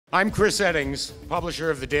I'm Chris Eddings,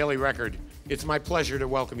 publisher of the Daily Record. It's my pleasure to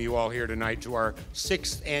welcome you all here tonight to our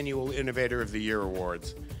 6th annual Innovator of the Year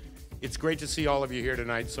Awards. It's great to see all of you here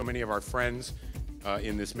tonight, so many of our friends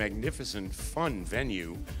in this magnificent, fun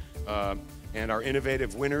venue, and our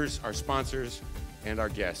innovative winners, our sponsors, and our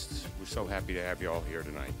guests. We're so happy to have you all here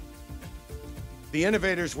tonight. The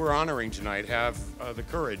innovators we're honoring tonight have the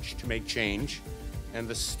courage to make change and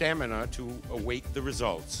the stamina to await the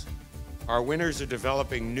results. Our winners are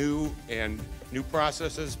developing new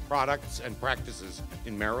processes, products, and practices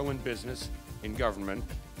in Maryland business, in government,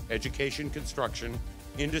 education, construction,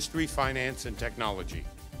 industry, finance, and technology.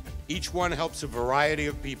 Each one helps a variety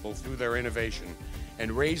of people through their innovation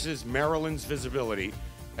and raises Maryland's visibility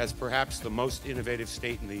as perhaps the most innovative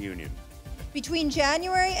state in the Union. Between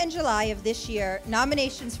January and July of this year,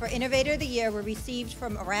 nominations for Innovator of the Year were received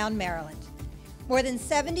from around Maryland. More than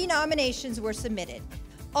 70 nominations were submitted.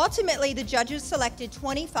 Ultimately, the judges selected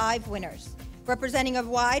 25 winners, representing a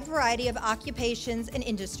wide variety of occupations and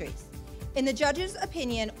industries. In the judges'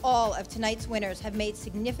 opinion, all of tonight's winners have made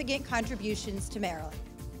significant contributions to Maryland.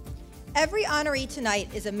 Every honoree tonight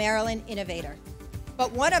is a Maryland innovator,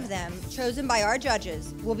 but one of them, chosen by our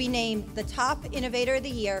judges, will be named the top Innovator of the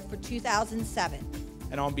Year for 2007.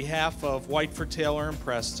 And on behalf of Whiteford, Taylor, and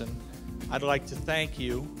Preston, I'd like to thank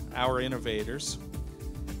you, our innovators.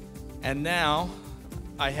 And now,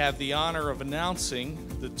 I have the honor of announcing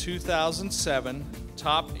the 2007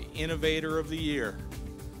 Top Innovator of the Year.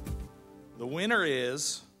 The winner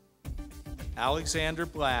is Alexander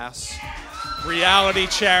Blass,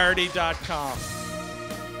 realitycharity.com.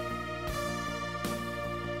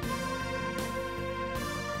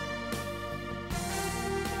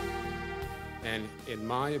 And in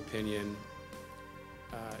my opinion,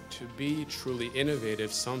 to be truly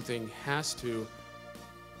innovative, something has to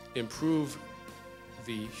improve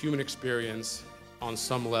the human experience on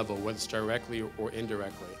some level, whether it's directly or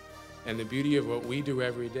indirectly. And the beauty of what we do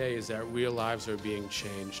every day is that real lives are being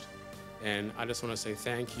changed. And I just want to say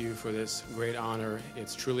thank you for this great honor.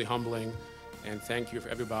 It's truly humbling, and thank you for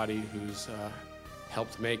everybody who's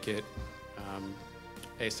helped make it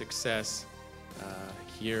a success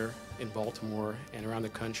here in Baltimore and around the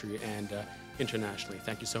country and internationally.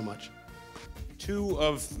 Thank you so much. Two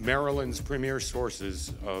of Maryland's premier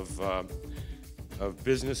sources of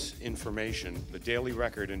business information, the Daily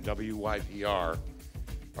Record and WYPR,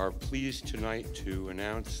 are pleased tonight to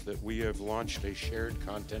announce that we have launched a shared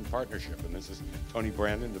content partnership. And this is Tony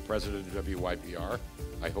Brandon, the president of WYPR.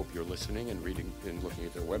 I hope you're listening and reading and looking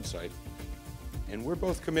at their website. And we're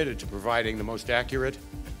both committed to providing the most accurate,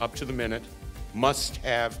 up-to-the-minute,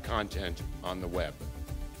 must-have content on the web.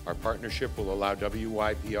 Our partnership will allow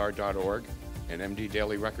WYPR.org and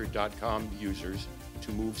MDDailyRecord.com users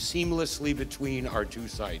to move seamlessly between our two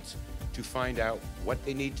sites to find out what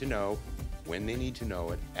they need to know, when they need to know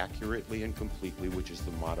it, accurately and completely, which is the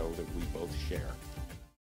motto that we both share.